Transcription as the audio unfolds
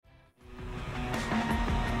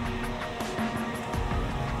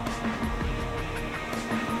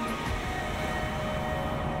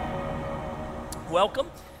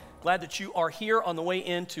welcome. Glad that you are here on the way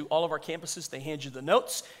into all of our campuses. They hand you the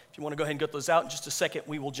notes. If you want to go ahead and get those out in just a second,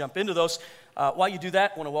 we will jump into those. While you do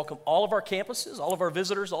that, I want to welcome all of our campuses, all of our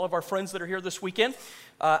visitors, all of our friends that are here this weekend.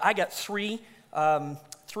 I got three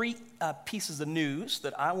pieces of news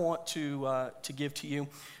that I want to give to you.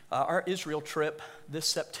 Our Israel trip this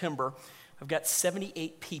September, I've got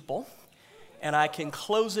 78 people, and I can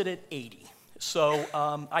close it at 80. So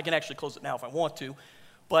I can actually close it now if I want to,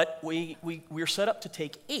 but we're set up to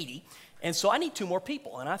take 80, and so I need 2 more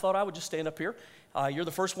people, and I thought I would just stand up here. You're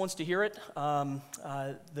the first ones to hear it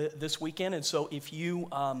this weekend, and so if you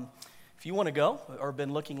want to go or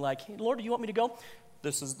been looking like, hey, Lord, do you want me to go?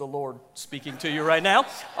 This is the Lord speaking to you right now.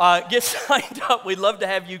 Get signed up. We'd love to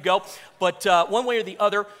have you go. But one way or the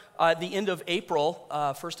other, the end of April,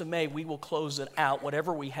 1st of May, we will close it out,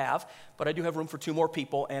 whatever we have. But I do have room for 2 more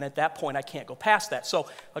people, and at that point, I can't go past that. So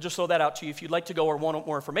I'll just throw that out to you. If you'd like to go or want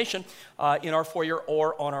more information, in our foyer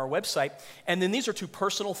or on our website. And then these are 2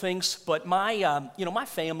 personal things. But my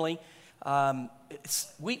family,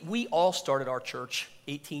 we all started our church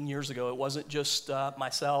 18 years ago. It wasn't just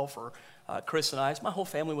myself or Chris and I. My whole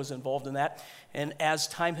family was involved in that. And as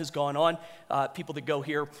time has gone on, people that go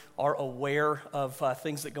here are aware of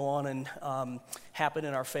things that go on and happen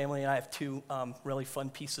in our family. And I have 2 really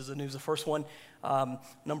fun pieces of news. The first one,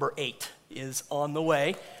 number 8 is on the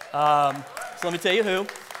way. So let me tell you who.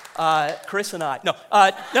 Chris and I. No.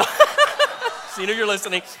 Cena, you're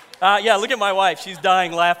listening. Yeah, look at my wife. She's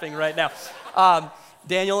dying laughing right now.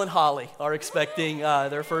 Daniel and Holly are expecting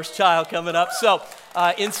their first child coming up. So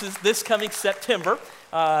this coming September,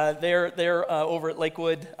 they're over at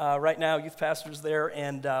Lakewood right now, youth pastors there,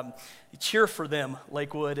 and cheer for them,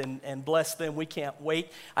 Lakewood, and bless them. We can't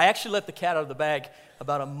wait. I actually let the cat out of the bag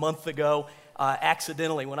about a month ago,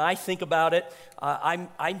 accidentally. When I think about it,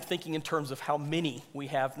 I'm thinking in terms of how many we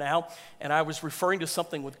have now, and I was referring to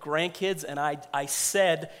something with grandkids, and I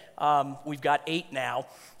said we've got 8 now,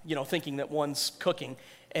 thinking that one's cooking.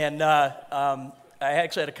 And I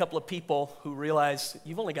actually had a couple of people who realized,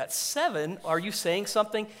 you've only got 7, are you saying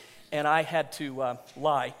something? And I had to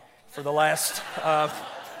lie for the last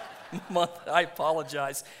month. I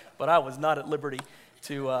apologize, but I was not at liberty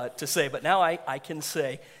to say, but now I can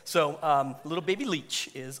say. So little baby Leach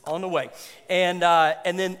is on the way, and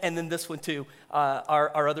then this one too.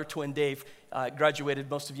 Our other twin Dave graduated,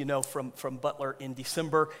 most of you know, from Butler in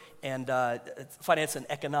December, and finance and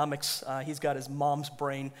economics. He's got his mom's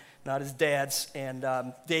brain, not his dad's, and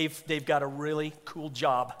Dave got a really cool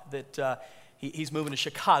job that he's moving to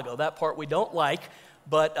Chicago. That part we don't like.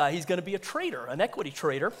 But he's going to be a trader, an equity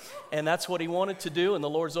trader, and that's what he wanted to do, and the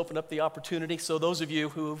Lord's opened up the opportunity. So those of you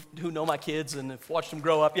who know my kids and have watched them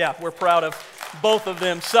grow up, yeah, we're proud of both of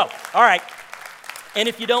them. So, all right, and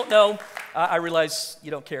if you don't know, I realize you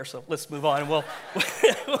don't care, so let's move on, and we'll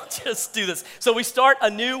just do this. So we start a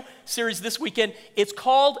new series this weekend. It's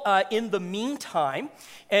called In the Meantime,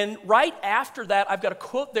 and right after that, I've got a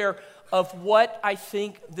quote there of what I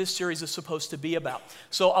think this series is supposed to be about.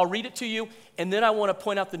 So I'll read it to you, and then I want to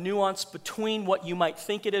point out the nuance between what you might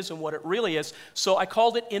think it is and what it really is. So I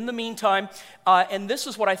called it In the Meantime, and this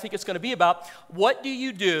is what I think it's going to be about. What do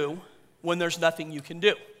you do when there's nothing you can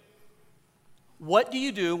do? What do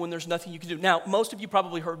you do when there's nothing you can do? Now, most of you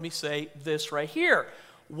probably heard me say this right here.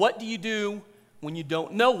 What do you do when you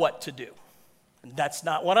don't know what to do? And that's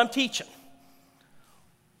not what I'm teaching.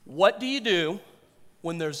 What do you do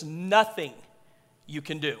when there's nothing you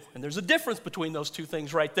can do? And there's a difference between those 2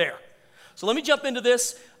 things right there. So let me jump into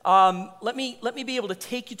this. Let me be able to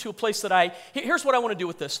take you to a place that here's what I want to do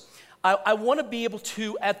with this. I want to be able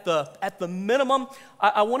to, at the minimum,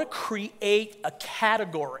 I want to create a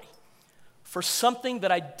category for something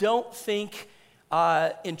that I don't think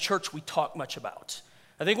in church we talk much about.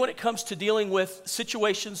 I think when it comes to dealing with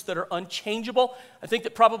situations that are unchangeable, I think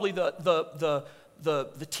that probably the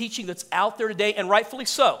teaching that's out there today, and rightfully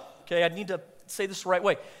so, okay, I need to say this the right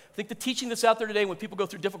way. I think the teaching that's out there today when people go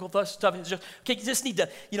through difficult stuff is just, okay, you just need to,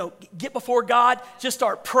 get before God, just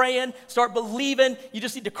start praying, start believing, you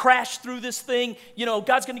just need to crash through this thing,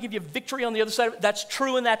 God's going to give you victory on the other side of it. That's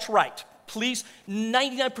true and that's right. Please,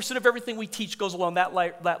 99% of everything we teach goes along that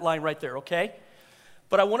line right there, okay?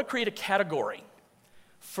 But I want to create a category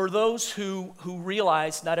for those who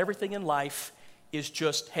realize not everything in life is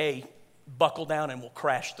just, hey, buckle down and we'll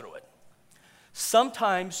crash through it.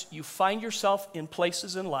 Sometimes you find yourself in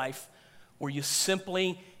places in life where you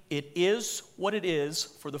simply, it is what it is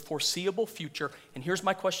for the foreseeable future. And here's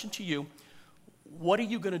my question to you. What are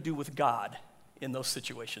you going to do with God in those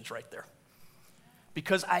situations right there?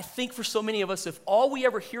 Because I think for so many of us, if all we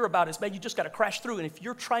ever hear about is, man, you just got to crash through, and if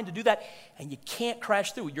you're trying to do that and you can't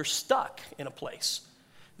crash through, you're stuck in a place,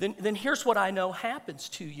 then here's what I know happens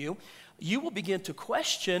to you. You will begin to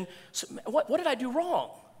question, so, what did I do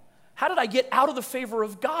wrong? How did I get out of the favor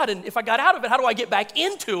of God? And if I got out of it, how do I get back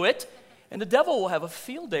into it? And the devil will have a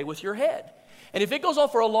field day with your head. And if it goes on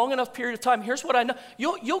for a long enough period of time, here's what I know.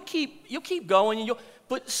 You'll keep going,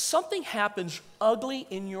 but something happens ugly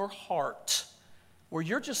in your heart where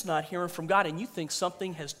you're just not hearing from God and you think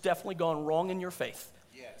something has definitely gone wrong in your faith.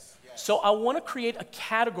 Yes. So I want to create a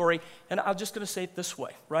category, and I'm just going to say it this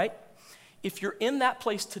way, right? If you're in that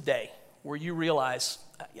place today where you realize,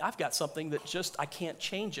 I've got something that just, I can't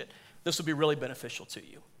change it, this will be really beneficial to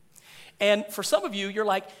you. And for some of you, you're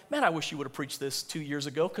like, man, I wish you would have preached this 2 years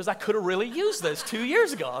ago because I could have really used this 2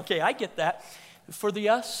 years ago. Okay, I get that. For the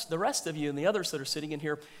rest of you and the others that are sitting in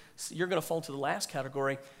here, you're going to fall into the last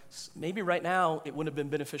category. Maybe right now it wouldn't have been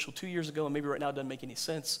beneficial 2 years ago, and maybe right now it doesn't make any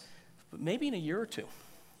sense. But maybe in a year or 2,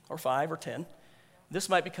 or 5 or 10, this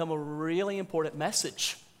might become a really important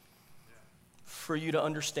message for you to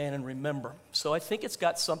understand and remember. So I think it's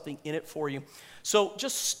got something in it for you. So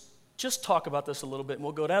just talk about this a little bit, and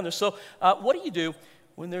we'll go down there. So what do you do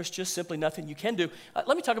when there's just simply nothing you can do?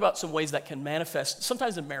 Let me talk about some ways that can manifest,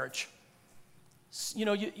 sometimes in marriage. You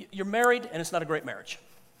know, you're married, and it's not a great marriage.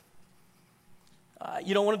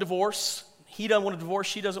 You don't want a divorce. He doesn't want a divorce.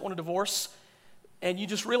 She doesn't want a divorce. And you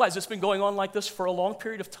just realize it's been going on like this for a long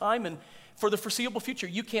period of time, and for the foreseeable future,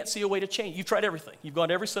 you can't see a way to change. You've tried everything. You've gone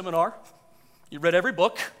to every seminar. You've read every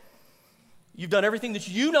book. You've done everything that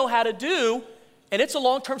you know how to do, and it's a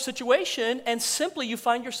long-term situation, and simply you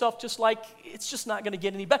find yourself just like, it's just not going to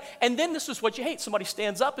get any better. And then this is what you hate. Somebody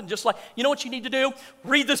stands up and just like, you know what you need to do?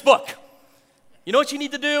 Read this book. You know what you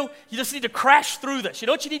need to do? You just need to crash through this. You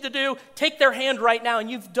know what you need to do? Take their hand right now, and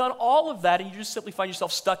you've done all of that, and you just simply find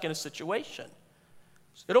yourself stuck in a situation.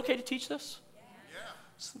 Is it okay to teach this? Yeah.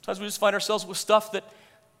 Sometimes we just find ourselves with stuff that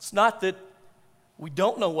it's not that we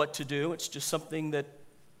don't know what to do. It's just something that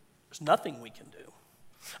there's nothing we can do.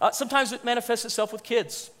 Sometimes it manifests itself with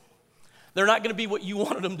kids. They're not going to be what you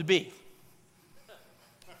wanted them to be.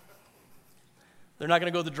 They're not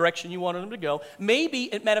going to go the direction you wanted them to go. Maybe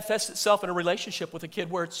it manifests itself in a relationship with a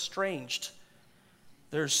kid where it's estranged.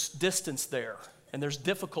 There's distance there, and there's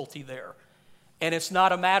difficulty there. And it's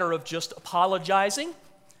not a matter of just apologizing.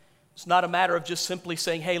 It's not a matter of just simply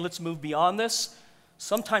saying, hey, let's move beyond this.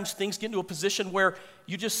 Sometimes things get into a position where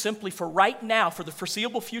you just simply, for right now, for the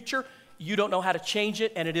foreseeable future, you don't know how to change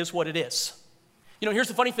it, and it is what it is. You know, here's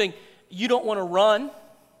the funny thing. You don't want to run.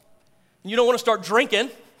 You don't want to start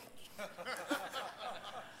drinking.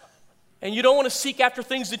 And you don't want to seek after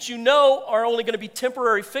things that you know are only going to be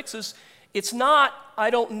temporary fixes. It's not,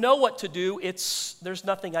 I don't know what to do. It's, there's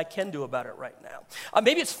nothing I can do about it right now.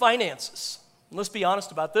 Maybe it's finances. And let's be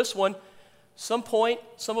honest about this one. Some point,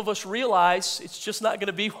 some of us realize it's just not going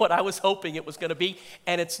to be what I was hoping it was going to be,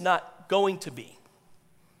 and it's not going to be.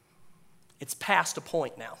 It's past a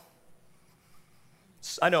point now.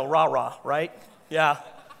 I know, rah-rah, right? Yeah.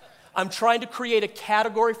 I'm trying to create a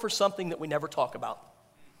category for something that we never talk about.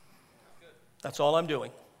 That's all I'm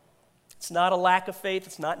doing. It's not a lack of faith.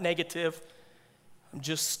 It's not negative. I'm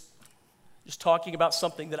just talking about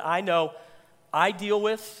something that I know I deal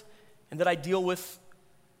with and that I deal with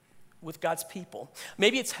God's people.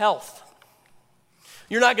 Maybe it's health.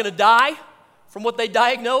 You're not going to die from what they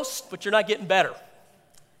diagnosed, but you're not getting better.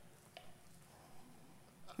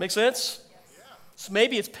 Make sense? So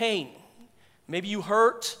maybe it's pain. Maybe you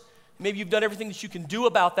hurt. Maybe you've done everything that you can do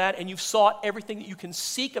about that, and you've sought everything that you can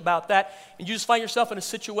seek about that, and you just find yourself in a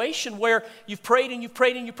situation where you've prayed and you've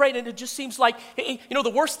prayed and you've prayed, and it just seems like, you know, the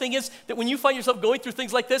worst thing is that when you find yourself going through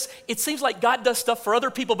things like this, it seems like God does stuff for other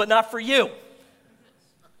people, but not for you.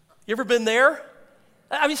 You ever been there?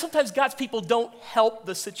 I mean, sometimes God's people don't help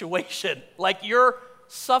the situation. Like you're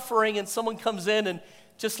suffering, and someone comes in and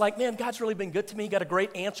just like, man, God's really been good to me. He got a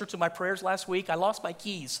great answer to my prayers last week. I lost my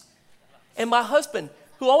keys. And my husband,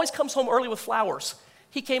 who always comes home early with flowers.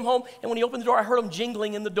 He came home, and when he opened the door, I heard him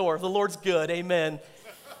jingling in the door. The Lord's good, amen.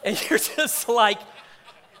 And you're just like,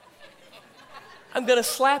 I'm going to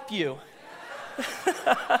slap you.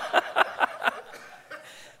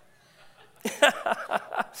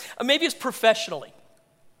 Maybe it's professionally.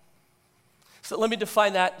 So let me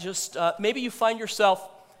define that. Just maybe you find yourself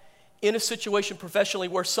in a situation professionally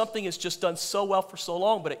where something is just done so well for so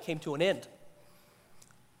long, but it came to an end.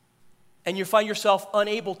 And you find yourself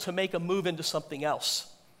unable to make a move into something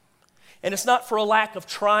else. And it's not for a lack of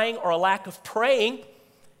trying or a lack of praying,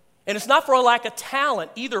 and it's not for a lack of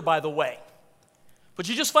talent either, by the way. But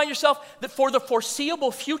you just find yourself that for the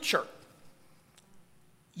foreseeable future,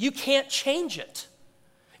 you can't change it.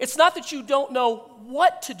 It's not that you don't know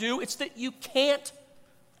what to do, it's that you can't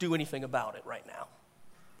do anything about it right now.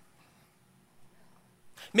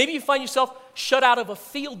 Maybe you find yourself shut out of a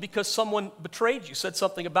field because someone betrayed you, said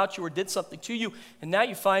something about you or did something to you, and now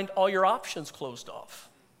you find all your options closed off.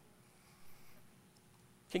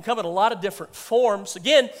 It can come in a lot of different forms.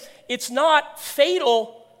 Again, it's not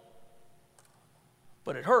fatal,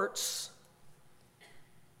 but it hurts.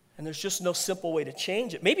 And there's just no simple way to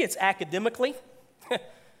change it. Maybe it's academically.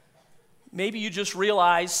 Maybe you just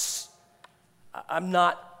realize, I'm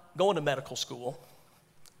not going to medical school.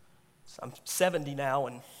 I'm 70 now,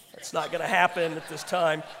 and it's not going to happen at this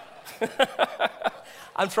time.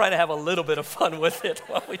 I'm trying to have a little bit of fun with it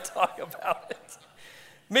while we talk about it.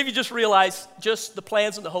 Maybe just realize just the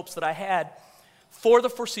plans and the hopes that I had for the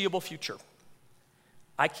foreseeable future.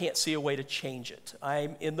 I can't see a way to change it.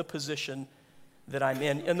 I'm in the position that I'm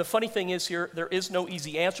in. And the funny thing is here, there is no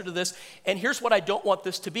easy answer to this. And here's what I don't want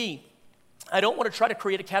this to be. I don't want to try to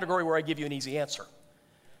create a category where I give you an easy answer.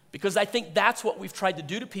 Because I think that's what we've tried to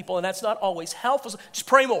do to people, and that's not always helpful. Just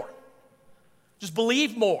pray more. Just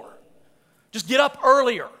believe more. Just get up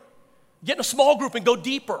earlier. Get in a small group and go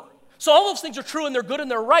deeper. So all those things are true and they're good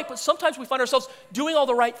and they're right, but sometimes we find ourselves doing all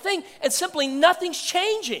the right thing and simply nothing's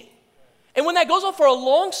changing. And when that goes on for a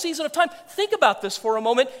long season of time, think about this for a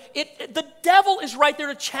moment. The devil is right there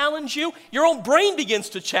to challenge you. Your own brain begins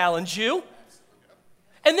to challenge you.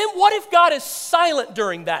 And then what if God is silent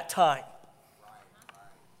during that time?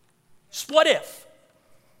 Just what if?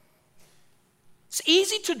 It's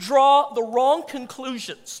easy to draw the wrong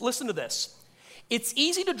conclusions. Listen to this. It's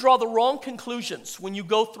easy to draw the wrong conclusions when you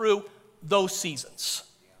go through those seasons.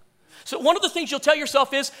 So one of the things you'll tell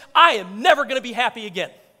yourself is, I am never going to be happy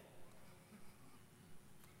again.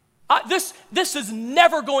 This is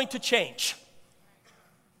never going to change.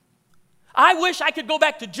 I wish I could go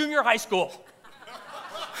back to junior high school.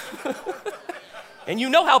 And you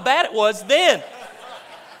know how bad it was then.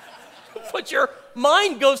 But your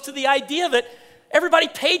mind goes to the idea that everybody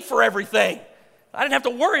paid for everything. I didn't have to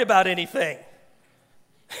worry about anything.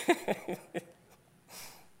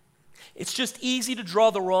 It's just easy to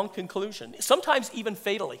draw the wrong conclusion, sometimes even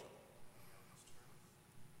fatally.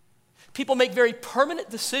 People make very permanent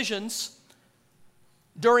decisions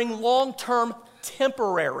during long-term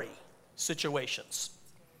temporary situations.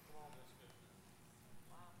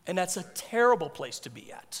 And that's a terrible place to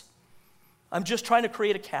be at. I'm just trying to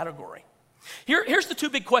create a category. Here's the two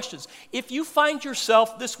big questions. If you find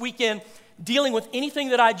yourself this weekend dealing with anything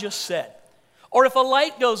that I just said, or if a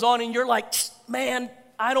light goes on and you're like, man,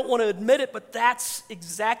 I don't want to admit it, but that's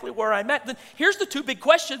exactly where I'm at, then here's the two big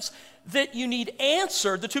questions that you need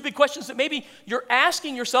answered, the two big questions that maybe you're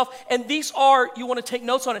asking yourself, and these are, you want to take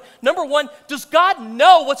notes on it. Number one, does God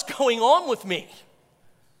know what's going on with me?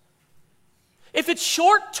 If it's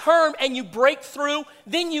short term and you break through,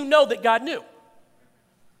 then you know that God knew.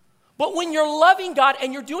 But when you're loving God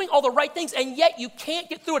and you're doing all the right things and yet you can't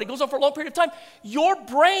get through it, it goes on for a long period of time, your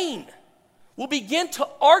brain will begin to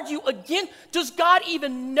argue again, does God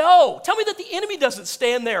even know? Tell me that the enemy doesn't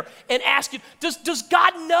stand there and ask you, does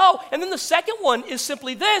God know? And then the second one is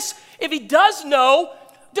simply this, if he does know,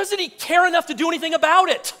 doesn't he care enough to do anything about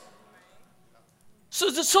it? So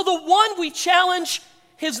the one we challenge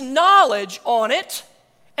his knowledge on it,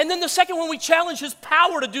 and then the second one we challenge his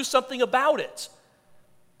power to do something about it.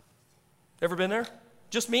 Ever been there?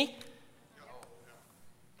 Just me?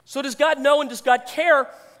 So does God know and does God care?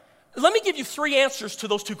 Let me give you three answers to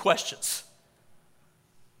those two questions.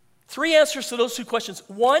 Three answers to those two questions.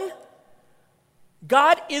 One,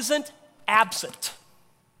 God isn't absent.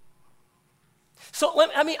 So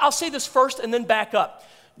I'll say this first and then back up.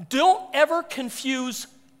 Don't ever confuse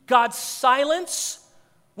God's silence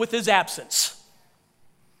with his absence.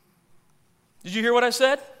 Did you hear what I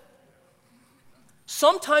said?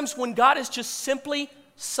 Sometimes when God is just simply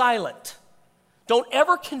silent, don't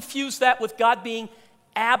ever confuse that with God being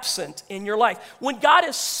absent in your life. When God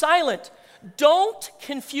is silent, don't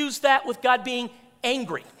confuse that with God being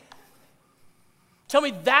angry. Tell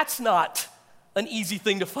me that's not an easy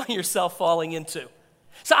thing to find yourself falling into.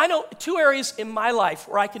 So I know two areas in my life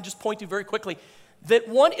where I can just point to very quickly that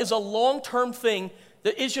one is a long-term thing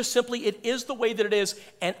that is just simply, it is the way that it is,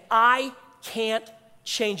 and I can't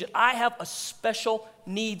change it. I have a special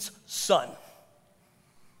needs son.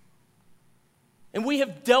 And we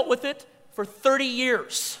have dealt with it for 30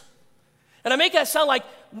 years. And I make that sound like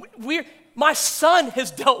my son has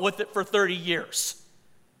dealt with it for 30 years.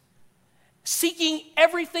 Seeking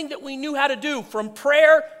everything that we knew how to do, from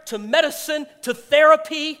prayer to medicine to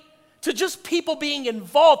therapy to just people being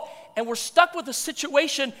involved. And we're stuck with a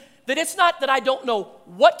situation that it's not that I don't know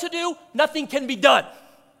what to do, nothing can be done.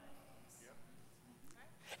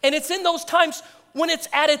 And it's in those times when it's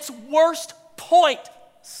at its worst point.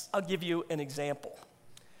 I'll give you an example.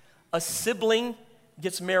 A sibling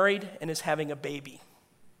gets married and is having a baby.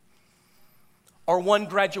 Or one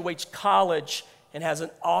graduates college and has an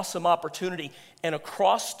awesome opportunity. And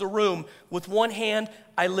across the room, with one hand,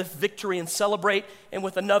 I lift victory and celebrate, and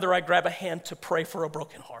with another, I grab a hand to pray for a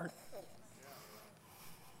broken heart.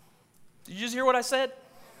 Did you just hear what I said?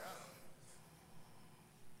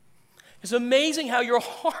 It's amazing how your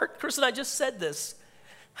heart, Chris and I just said this,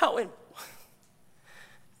 how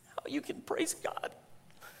you can praise God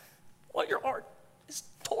while your heart is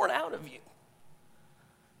torn out of you.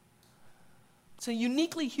 It's a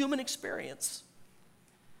uniquely human experience.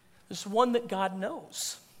 It's one that God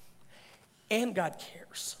knows and God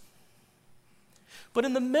cares. But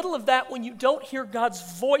in the middle of that, when you don't hear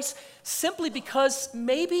God's voice, simply because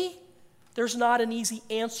maybe there's not an easy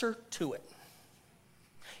answer to it.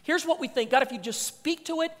 Here's what we think. God, if you just speak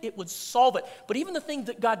to it, it would solve it. But even the thing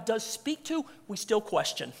that God does speak to, we still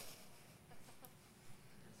question.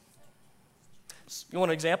 You want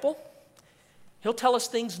an example? He'll tell us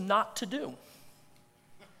things not to do.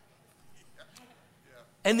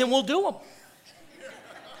 And then we'll do them.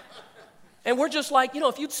 And we're just like,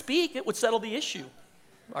 if you'd speak, it would settle the issue.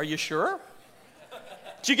 Are you sure?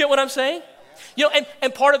 Do you get what I'm saying?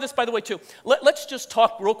 And part of this, by the way, too, let's just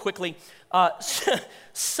talk real quickly.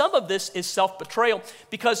 Some of this is self-betrayal,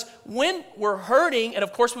 because when we're hurting, and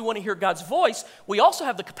of course we want to hear God's voice, we also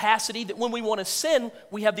have the capacity that when we want to sin,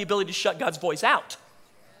 we have the ability to shut God's voice out.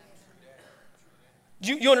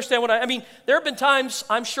 Do you understand what I mean? There have been times,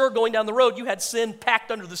 I'm sure, going down the road, you had sin packed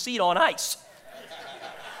under the seat on ice.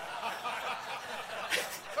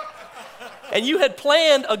 And you had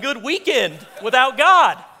planned a good weekend without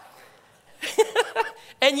God.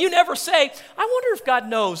 And you never say, I wonder if God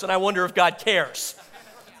knows and I wonder if God cares.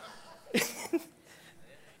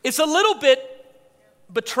 It's a little bit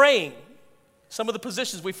betraying some of the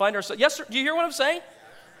positions we find ourselves. Yes, sir, do you hear what I'm saying?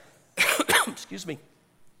 Excuse me.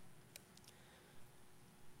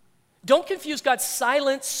 Don't confuse God's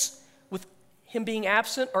silence with him being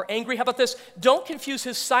absent or angry. How about this? Don't confuse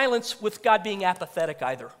his silence with God being apathetic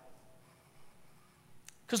either.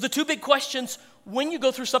 Because the two big questions when you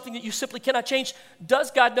go through something that you simply cannot change, does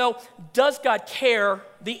God know? Does God care?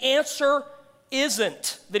 The answer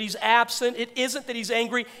isn't that he's absent. It isn't that he's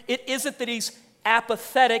angry. It isn't that he's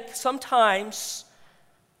apathetic. Sometimes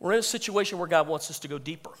we're in a situation where God wants us to go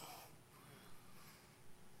deeper.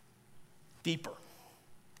 Deeper.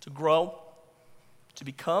 To grow, to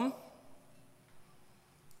become.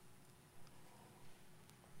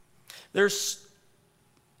 Here's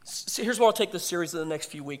where I'll take this series in the next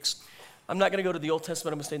few weeks. I'm not going to go to the Old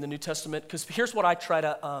Testament. I'm going to stay in the New Testament, because here's what I try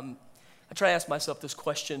to ask myself this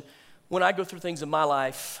question. When I go through things in my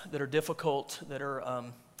life that are difficult, that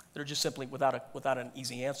are just simply without an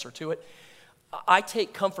easy answer to it, I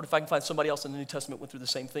take comfort if I can find somebody else in the New Testament went through the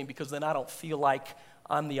same thing, because then I don't feel like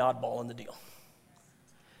I'm the oddball in the deal.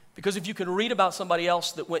 Because if you can read about somebody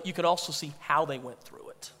else that went, you can also see how they went through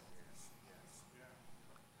it.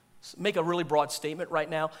 So make a really broad statement right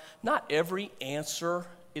now. Not every answer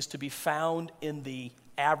is to be found in the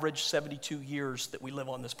average 72 years that we live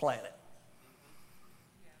on this planet.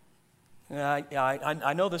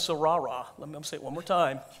 I know this is a rah-rah. Let me say it one more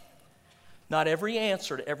time. Not every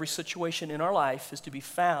answer to every situation in our life is to be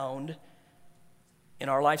found in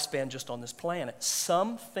our lifespan just on this planet.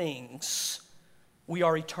 Some things, we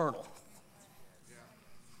are eternal.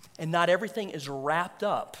 And not everything is wrapped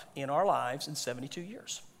up in our lives in 72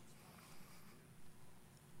 years.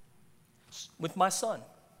 With my son,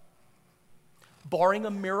 barring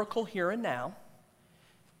a miracle here and now,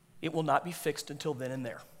 it will not be fixed until then and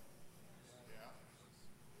there.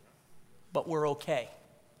 But we're okay.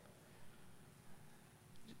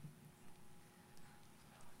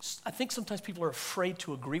 I think sometimes people are afraid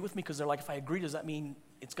to agree with me because they're like, if I agree, does that mean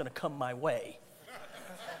it's going to come my way?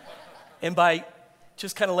 And by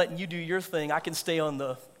just kind of letting you do your thing, I can stay on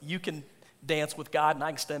you can dance with God and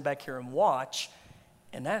I can stand back here and watch.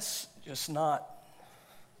 And that's just not.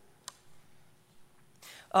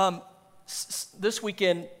 This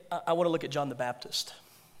weekend, I want to look at John the Baptist.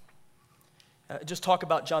 Just talk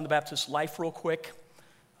about John the Baptist's life real quick.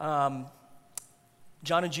 John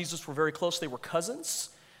and Jesus were very close. They were cousins.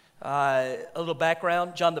 A little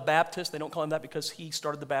background, John the Baptist, they don't call him that because he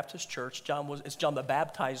started the Baptist church. It's John the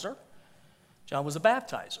Baptizer. John was a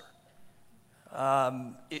baptizer.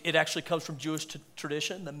 It actually comes from Jewish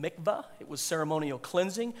tradition, the mikvah. It was ceremonial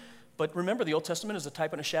cleansing. But remember, the Old Testament is a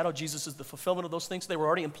type and a shadow. Jesus is the fulfillment of those things. They were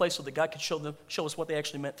already in place so that God could show us what they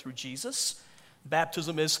actually meant through Jesus.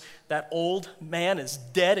 Baptism is that old man is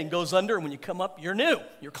dead and goes under, and when you come up, you're new.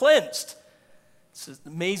 You're cleansed. It's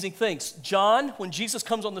amazing things. John, when Jesus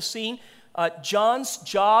comes on the scene, John's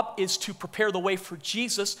job is to prepare the way for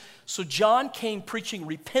Jesus. So John came preaching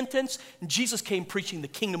repentance, and Jesus came preaching the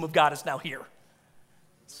kingdom of God is now here.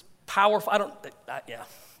 It's powerful. Yeah.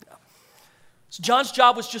 So John's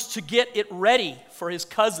job was just to get it ready for his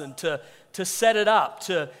cousin, to set it up,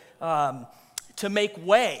 to make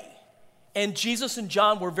way. And Jesus and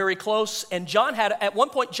John were very close, and at one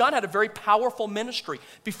point, John had a very powerful ministry.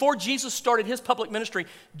 Before Jesus started his public ministry,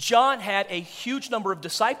 John had a huge number of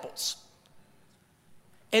disciples.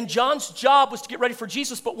 And John's job was to get ready for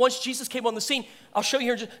Jesus, but once Jesus came on the scene, I'll show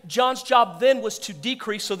you here, John's job then was to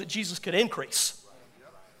decrease so that Jesus could increase.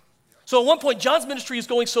 So at one point, John's ministry is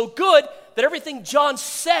going so good that everything John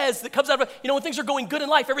says that comes out of it, when things are going good in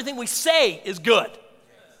life, everything we say is good.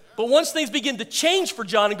 But once things begin to change for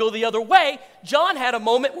John and go the other way, John had a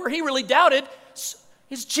moment where he really doubted,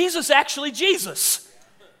 is Jesus actually Jesus?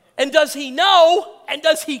 And does he know, and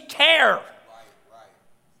does he care?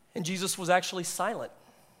 And Jesus was actually silent.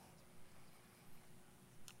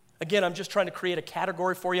 Again, I'm just trying to create a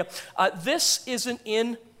category for you. This isn't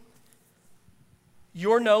in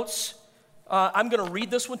your notes. I'm going to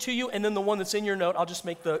read this one to you, and then the one that's in your note, I'll just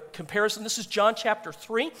make the comparison. This is John chapter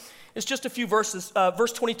 3. It's just a few verses.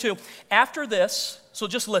 Verse 22. After this, so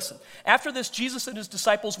just listen. After this, Jesus and his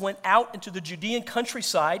disciples went out into the Judean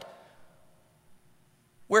countryside,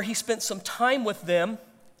 where he spent some time with them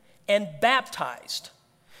and baptized.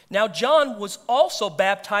 Now, John was also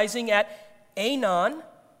baptizing at Aenon,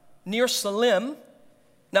 near Salim.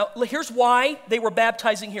 Now, here's why they were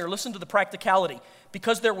baptizing here. Listen to the practicality.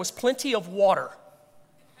 Because there was plenty of water.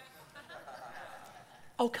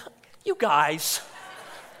 Oh, you guys.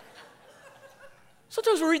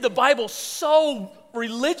 Sometimes we read the Bible so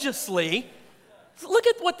religiously. Look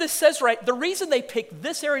at what this says, right? The reason they picked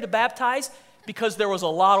this area to baptize, because there was a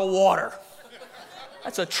lot of water.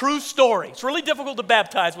 That's a true story. It's really difficult to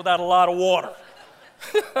baptize without a lot of water.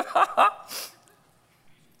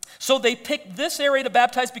 So they picked this area to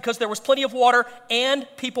baptize because there was plenty of water and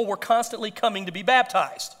people were constantly coming to be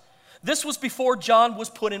baptized. This was before John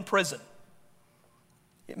was put in prison.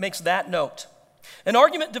 It makes that note. An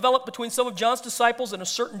argument developed between some of John's disciples and a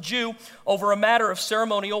certain Jew over a matter of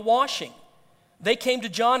ceremonial washing. They came to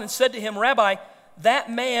John and said to him, Rabbi,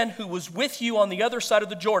 that man who was with you on the other side of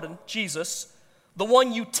the Jordan, Jesus, the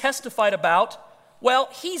one you testified about, well,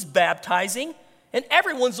 he's baptizing, and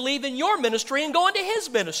everyone's leaving your ministry and going to his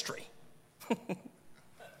ministry.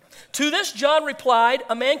 To this, John replied,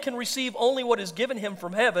 a man can receive only what is given him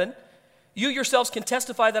from heaven. You yourselves can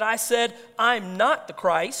testify that I said, I'm not the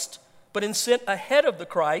Christ, but am sent ahead of the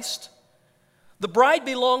Christ. The bride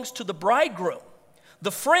belongs to the bridegroom.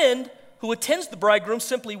 The friend who attends the bridegroom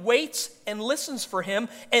simply waits and listens for him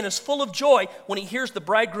and is full of joy when he hears the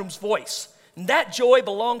bridegroom's voice. And that joy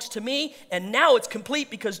belongs to me, and now it's complete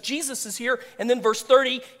because Jesus is here. And then verse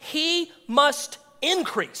 30, he must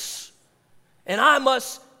increase, and I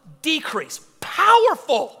must decrease.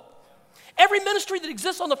 Powerful. Every ministry that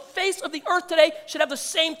exists on the face of the earth today should have the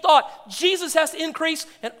same thought. Jesus has to increase,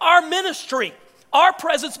 and our ministry, our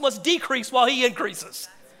presence must decrease while he increases.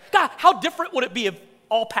 God, how different would it be if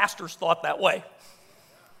all pastors thought that way?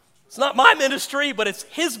 It's not my ministry, but it's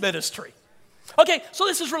his ministry. Okay, so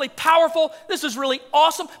this is really powerful. This is really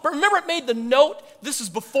awesome. But remember, it made the note, this is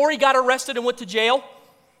before he got arrested and went to jail.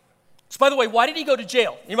 So by the way, why did he go to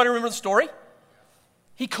jail? Anybody remember the story?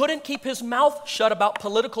 He couldn't keep his mouth shut about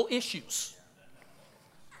political issues.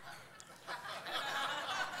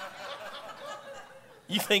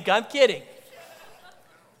 You think I'm kidding?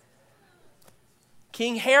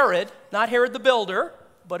 King Herod, not Herod the builder,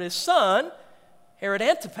 but his son, Herod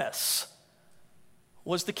Antipas,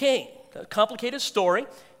 was the king. A complicated story.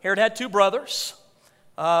 Herod had two brothers.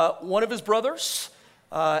 One of his brothers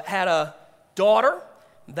had a daughter.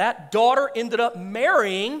 That daughter ended up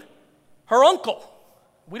marrying her uncle.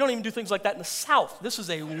 We don't even do things like that in the South. This is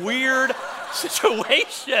a weird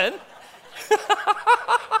situation.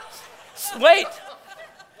 Wait.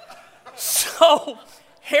 So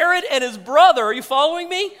Herod and his brother, are you following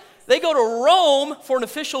me? They go to Rome for an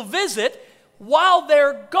official visit. While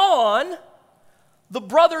they're gone, the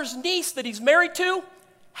brother's niece that he's married to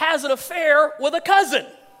has an affair with a cousin.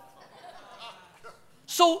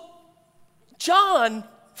 So John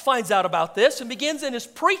finds out about this and begins in his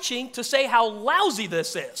preaching to say how lousy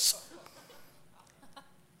this is.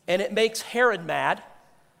 And it makes Herod mad.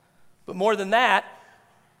 But more than that,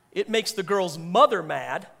 it makes the girl's mother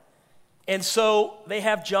mad. And so they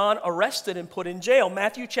have John arrested and put in jail.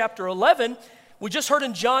 Matthew chapter 11, we just heard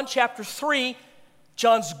in John chapter 3,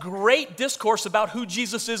 John's great discourse about who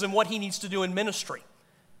Jesus is and what he needs to do in ministry.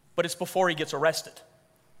 But it's before he gets arrested.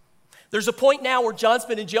 There's a point now where John's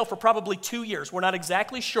been in jail for probably 2 years. We're not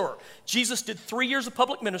exactly sure. Jesus did 3 years of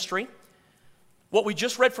public ministry. What we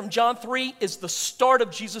just read from John 3 is the start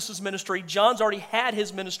of Jesus' ministry. John's already had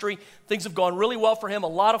his ministry. Things have gone really well for him. A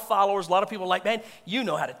lot of followers, a lot of people are like, man, you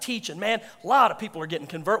know how to teach. And man, a lot of people are getting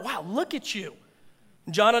converted. Wow, look at you.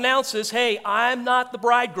 John announces, hey, I'm not the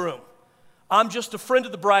bridegroom. I'm just a friend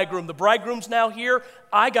of the bridegroom. The bridegroom's now here.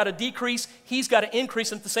 I got to decrease. He's got to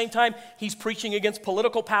increase. And at the same time, he's preaching against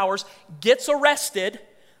political powers, gets arrested,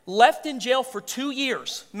 left in jail for 2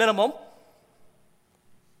 years minimum.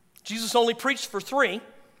 Jesus only preached for 3.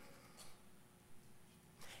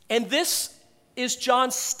 And this is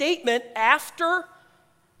John's statement after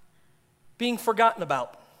being forgotten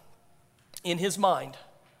about in his mind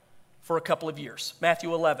for a couple of years.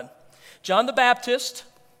 Matthew 11. John the Baptist,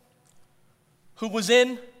 who was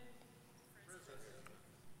in...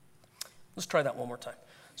 Let's try that one more time.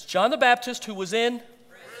 It's John the Baptist, who was in...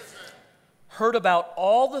 heard about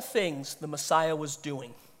all the things the Messiah was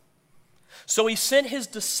doing. So he sent his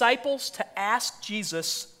disciples to ask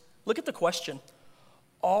Jesus, look at the question,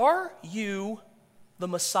 are you the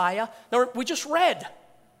Messiah? Now, we just read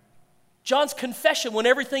John's confession when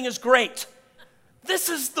everything is great. This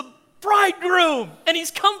is the bridegroom, and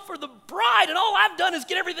he's come for the bride, and all I've done is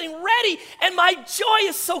get everything ready, and my joy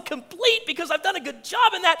is so complete because I've done a good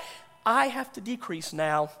job in that. I have to decrease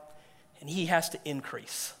now, and he has to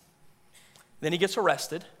increase. Then he gets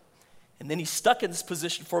arrested, and then he's stuck in this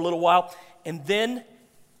position for a little while, and then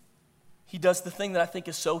he does the thing that I think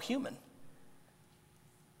is so human.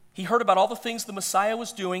 He heard about all the things the Messiah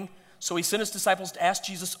was doing, so he sent his disciples to ask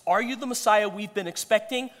Jesus, are you the Messiah we've been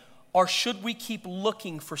expecting, or should we keep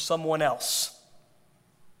looking for someone else?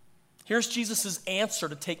 Here's Jesus' answer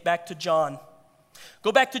to take back to John.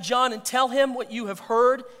 Go back to John and tell him what you have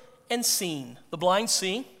heard and seen. The blind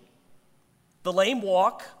see, the lame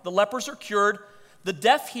walk, the lepers are cured, the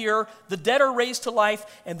deaf hear, the dead are raised to life,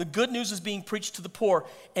 and the good news is being preached to the poor.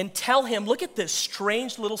 And tell him, look at this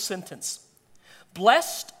strange little sentence.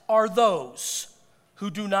 Blessed are those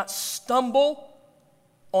who do not stumble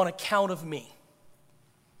on account of me.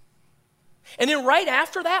 And then right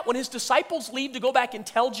after that, when his disciples leave to go back and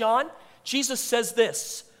tell John, Jesus says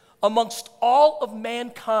this, amongst all of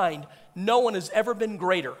mankind, no one has ever been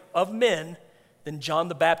greater of men than John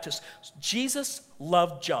the Baptist. Jesus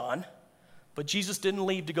loved John, but Jesus didn't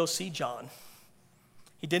leave to go see John.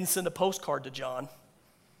 He didn't send a postcard to John,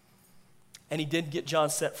 and he didn't get John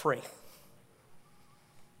set free.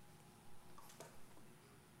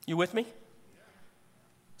 You with me?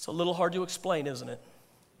 It's a little hard to explain, isn't it?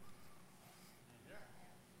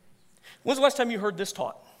 When's the last time you heard this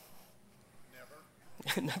taught?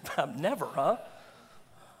 Never. Never, huh?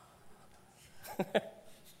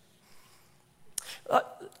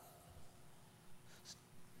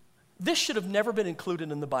 This should have never been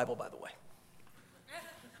included in the Bible, by the way.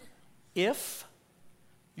 If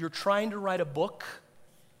you're trying to write a book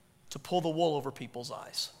to pull the wool over people's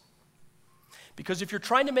eyes. Because if you're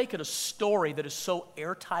trying to make it a story that is so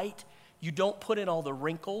airtight, you don't put in all the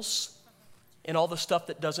wrinkles and all the stuff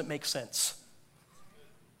that doesn't make sense.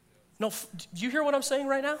 No, do you hear what I'm saying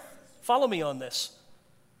right now? Follow me on this.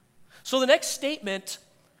 So the next statement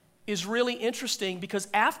is really interesting because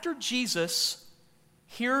after Jesus,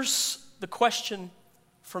 here's the question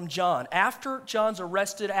from John. After John's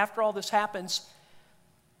arrested, after all this happens,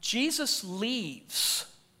 Jesus leaves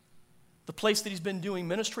the place that he's been doing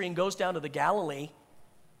ministry and goes down to the Galilee,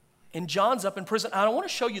 and John's up in prison. I want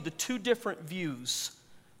to show you the two different views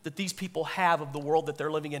that these people have of the world that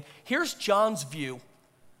they're living in. Here's John's view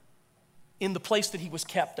in the place that he was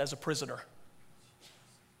kept as a prisoner.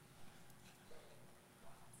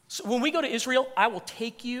 So when we go to Israel, I will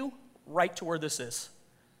take you right to where this is.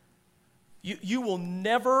 You will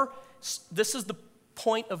never, this is the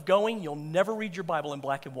point of going, you'll never read your Bible in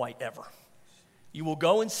black and white ever. You will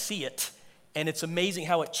go and see it, and it's amazing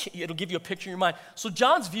how it'll give you a picture in your mind. So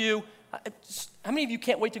John's view, how many of you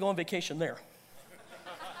can't wait to go on vacation there?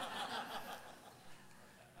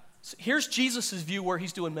 So here's Jesus' view where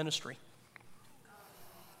he's doing ministry.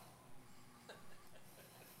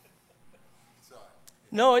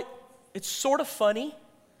 No, it's sort of funny,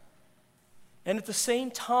 and at the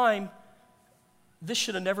same time, this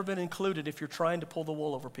should have never been included if you're trying to pull the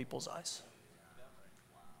wool over people's eyes.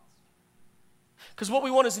 Because what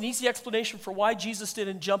we want is an easy explanation for why Jesus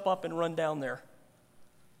didn't jump up and run down there.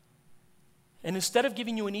 And instead of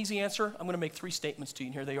giving you an easy answer, I'm going to make 3 statements to you,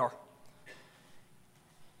 and here they are.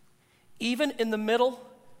 Even in the middle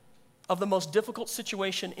of the most difficult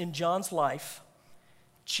situation in John's life,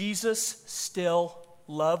 Jesus still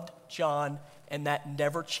loved John, and that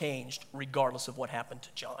never changed regardless of what happened to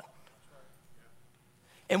John.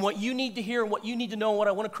 And what you need to hear, and what you need to know, and what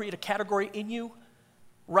I want to create a category in you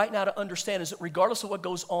right now to understand is that regardless of what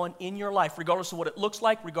goes on in your life, regardless of what it looks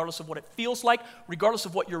like, regardless of what it feels like, regardless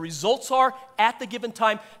of what your results are at the given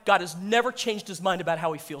time, God has never changed his mind about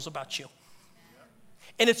how he feels about you.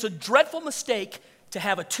 And it's a dreadful mistake to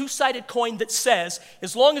have a two-sided coin that says,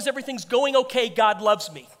 as long as everything's going okay, God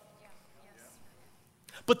loves me.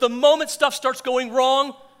 But the moment stuff starts going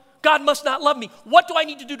wrong, God must not love me. What do I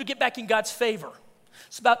need to do to get back in God's favor?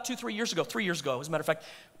 It's about 3 years ago, as a matter of fact,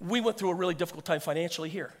 we went through a really difficult time financially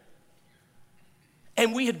here.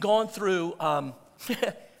 And we had gone through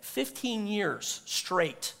 15 years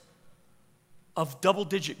straight of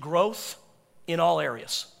double-digit growth in all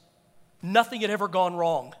areas. Nothing had ever gone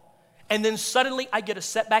wrong. And then suddenly I get a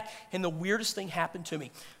setback, and the weirdest thing happened to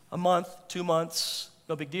me. A month, 2 months,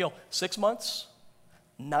 no big deal. 6 months,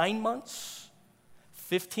 9 months,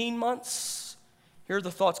 15 months. Here are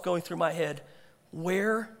the thoughts going through my head.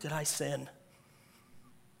 Where did I sin?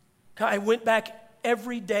 I went back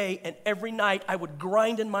every day and every night. I would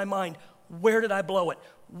grind in my mind, where did I blow it?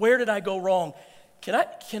 Where did I go wrong? Can I,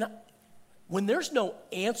 when there's no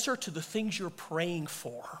answer to the things you're praying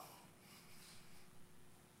for,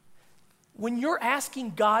 when you're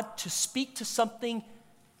asking God to speak to something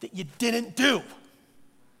that you didn't do,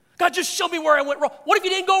 God, just show me where I went wrong. What if you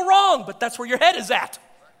didn't go wrong? But that's where your head is at.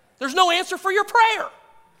 There's no answer for your prayer.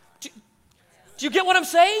 Do you get what I'm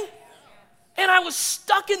saying? And I was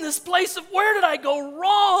stuck in this place of, where did I go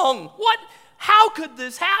wrong? How could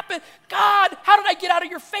this happen? God, how did I get out of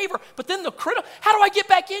your favor? But then how do I get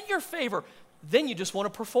back in your favor? Then you just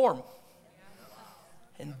want to perform.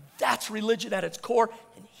 And that's religion at its core.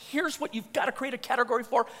 And here's what you've got to create a category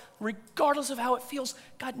for. Regardless of how it feels,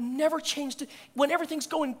 God never changed it. When everything's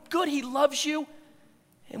going good, he loves you.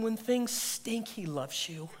 And when things stink, he loves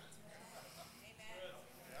you.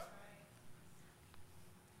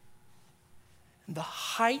 And the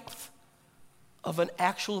height of an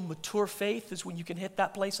actual mature faith is when you can hit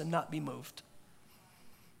that place and not be moved.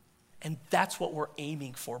 And that's what we're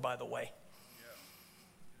aiming for, by the way.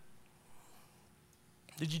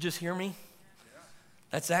 Did you just hear me?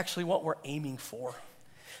 That's actually what we're aiming for.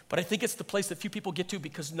 But I think it's the place that few people get to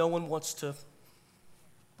because no one wants to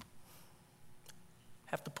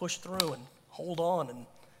have to push through and hold on. And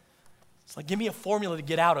it's like, give me a formula to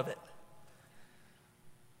get out of it.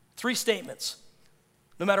 3 statements.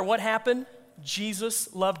 No matter what happened,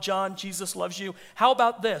 Jesus loved John, Jesus loves you. How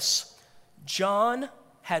about this? John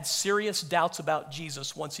had serious doubts about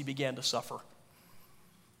Jesus once he began to suffer.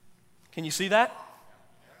 Can you see that?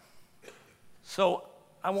 So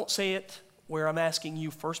I won't say it where I'm asking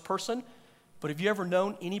you first person, but have you ever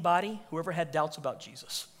known anybody who ever had doubts about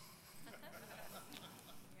Jesus?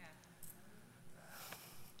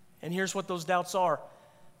 And here's what those doubts are.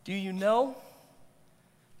 Do you know?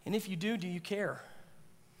 And if you do you care?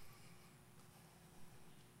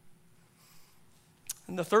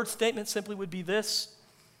 And the third statement simply would be this.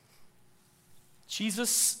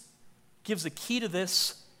 Jesus gives a key to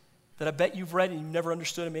this that I bet you've read and you've never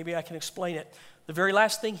understood, and maybe I can explain it. The very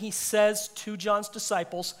last thing he says to John's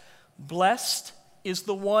disciples, blessed is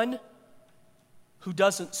the one who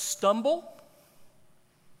doesn't stumble,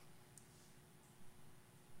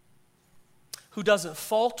 who doesn't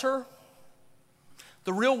falter.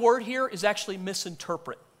 The real word here is actually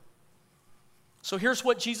misinterpret. So here's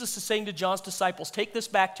what Jesus is saying to John's disciples. Take this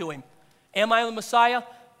back to him. Am I the Messiah?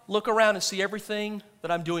 Look around and see everything that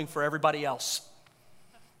I'm doing for everybody else.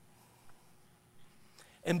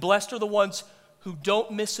 And blessed are the ones who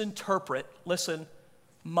don't misinterpret, listen,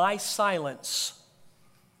 my silence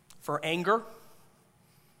for anger,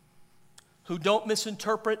 who don't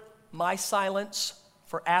misinterpret my silence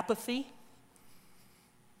for apathy,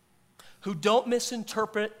 who don't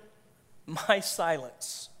misinterpret my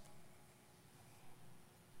silence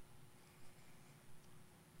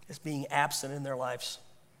as being absent in their lives.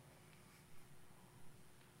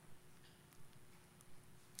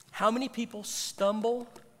 How many people stumble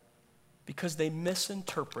because they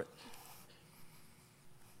misinterpret?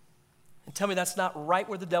 And tell me that's not right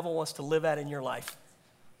where the devil wants to live at in your life.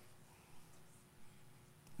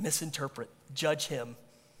 Misinterpret, judge him.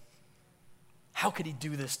 How could he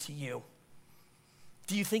do this to you?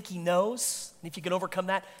 Do you think he knows? And if you can overcome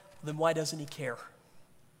that, then why doesn't he care?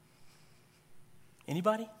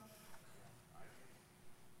 Anybody?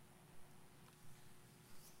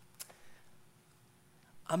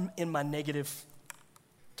 I'm in my negative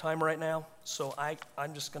time right now, so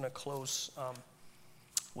I'm just going to close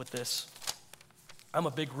with this. I'm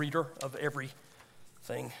a big reader of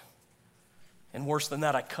everything. And worse than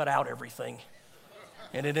that, I cut out everything.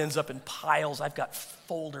 And it ends up in piles. I've got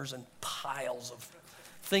folders and piles of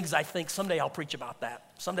things I think someday I'll preach about that.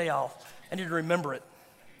 Someday I need to remember it.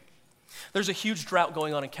 There's a huge drought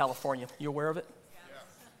going on in California. You aware of it? Yeah.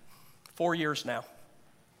 4 years now.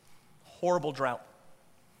 Horrible drought.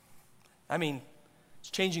 I mean, it's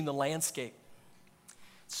changing the landscape.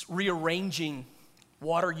 It's rearranging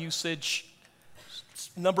water usage,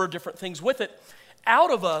 a number of different things with it.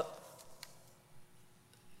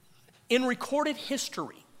 In recorded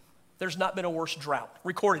history, there's not been a worse drought.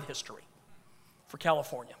 Recorded history for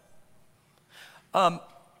California. But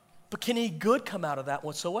can any good come out of that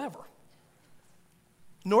whatsoever?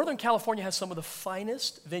 Northern California has some of the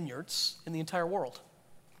finest vineyards in the entire world.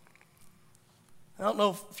 I don't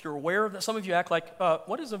know if you're aware of that. Some of you act like,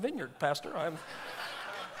 what is a vineyard, Pastor? I've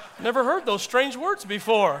never heard those strange words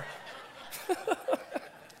before.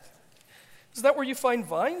 Is that where you find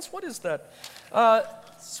vines? What is that?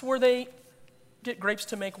 It's where they get grapes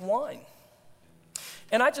to make wine.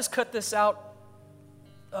 And I just cut this out.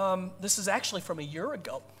 This is actually from a year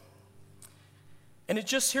ago. And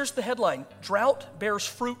here's the headline: Drought bears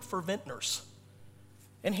fruit for vintners.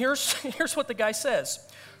 And here's what the guy says.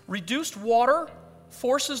 Reduced water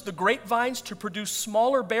forces the grapevines to produce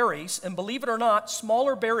smaller berries, and believe it or not,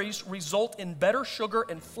 smaller berries result in better sugar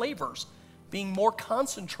and flavors, being more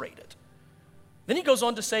concentrated. Then he goes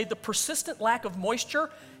on to say the persistent lack of moisture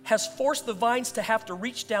has forced the vines to have to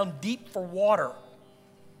reach down deep for water,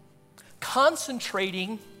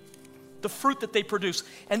 concentrating the fruit that they produce.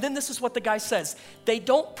 And then this is what the guy says: they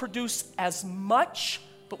don't produce as much,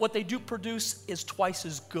 but what they do produce is twice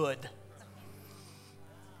as good.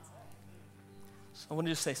 So I want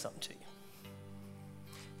to just say something to you.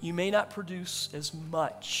 You may not produce as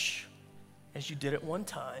much as you did at one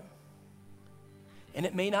time, and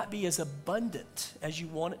it may not be as abundant as you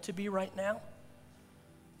want it to be right now,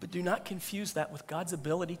 but do not confuse that with God's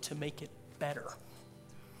ability to make it better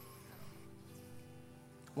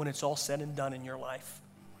when it's all said and done in your life.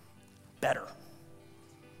 Better.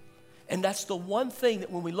 And that's the one thing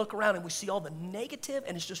that when we look around and we see all the negative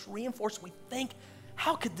and it's just reinforced, we think,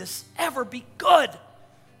 how could this ever be good?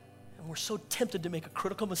 And we're so tempted to make a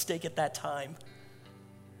critical mistake at that time.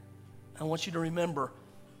 I want you to remember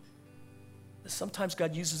that sometimes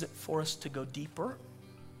God uses it for us to go deeper,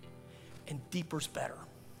 and deeper's better.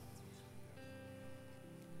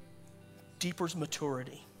 Deeper's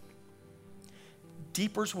maturity.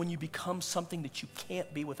 Deeper's when you become something that you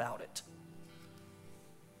can't be without it.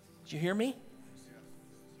 Did you hear me?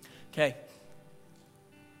 Okay.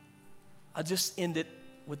 I'll just end it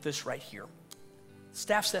with this right here.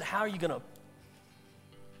 Staff said, how are you going to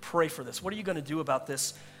pray for this? What are you going to do about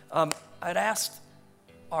this? I'd asked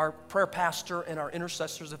our prayer pastor and our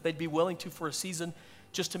intercessors if they'd be willing to, for a season,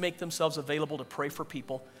 just to make themselves available to pray for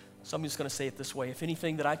people. So I'm just going to say it this way. If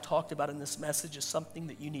anything that I talked about in this message is something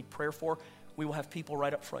that you need prayer for, we will have people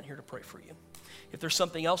right up front here to pray for you. If there's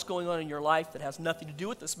something else going on in your life that has nothing to do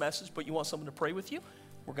with this message, but you want someone to pray with you,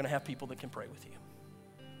 we're going to have people that can pray with you.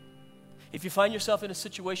 If you find yourself in a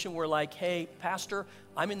situation where, like, hey, Pastor,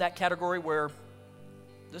 I'm in that category where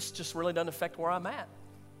this just really doesn't affect where I'm at.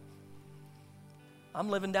 I'm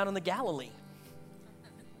living down in the Galilee,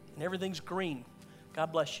 and everything's green.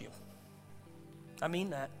 God bless you. I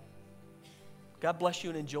mean that. God bless you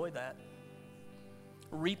and enjoy that.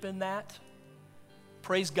 Reap in that.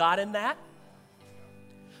 Praise God in that.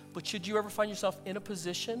 But should you ever find yourself in a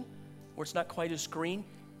position where it's not quite as green,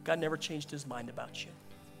 God never changed his mind about you.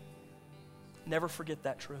 Never forget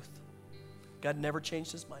that truth. God never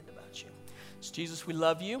changed his mind about you. So Jesus, we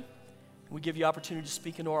love you. We give you opportunity to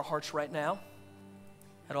speak into our hearts right now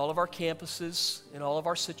at all of our campuses, in all of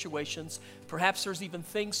our situations. Perhaps there's even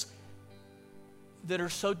things that are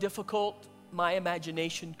so difficult, my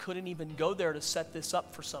imagination couldn't even go there to set this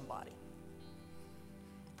up for somebody.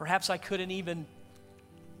 Perhaps I couldn't even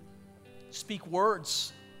speak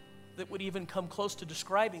words that would even come close to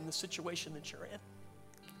describing the situation that you're in.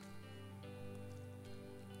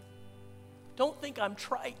 Don't think I'm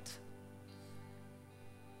trite,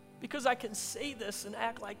 because I can say this and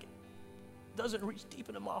act like it doesn't reach deep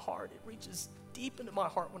into my heart. It reaches deep into my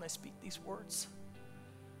heart when I speak these words.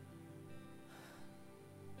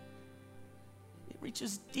 It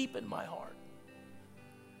reaches deep in my heart.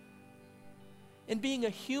 And being a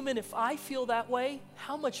human, if I feel that way,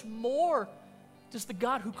 how much more does the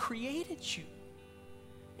God who created you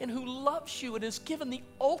and who loves you and has given the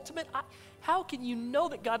ultimate... How can you know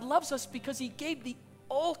that God loves us? Because he gave the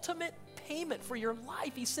ultimate payment for your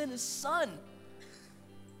life. He sent his son.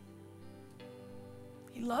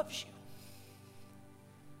 He loves you.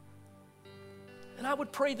 And I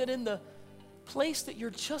would pray that in the place that you're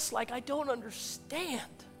just like, I don't understand.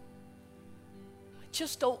 I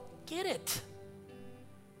just don't get it.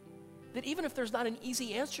 That even if there's not an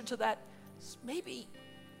easy answer to that, maybe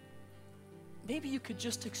you could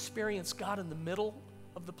just experience God in the middle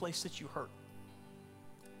of the place that you hurt.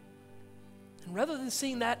 And rather than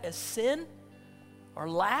seeing that as sin or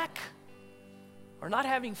lack or not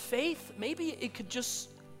having faith, maybe it could just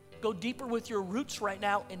go deeper with your roots right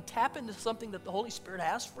now and tap into something that the Holy Spirit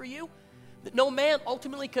has for you that no man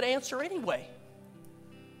ultimately could answer anyway.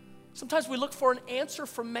 Sometimes we look for an answer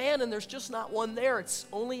from man and there's just not one there. It's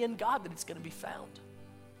only in God that it's going to be found.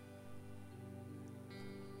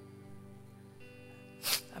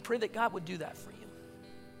 I pray that God would do that for you.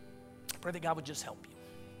 I pray that God would just help you.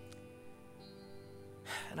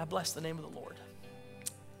 And I bless the name of the Lord.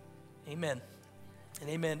 Amen and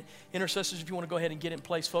amen. Intercessors, if you want to go ahead and get in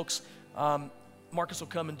place, folks, Marcus will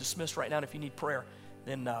come and dismiss right now. And if you need prayer,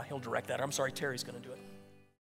 then he'll direct that. I'm sorry, Terry's going to do it.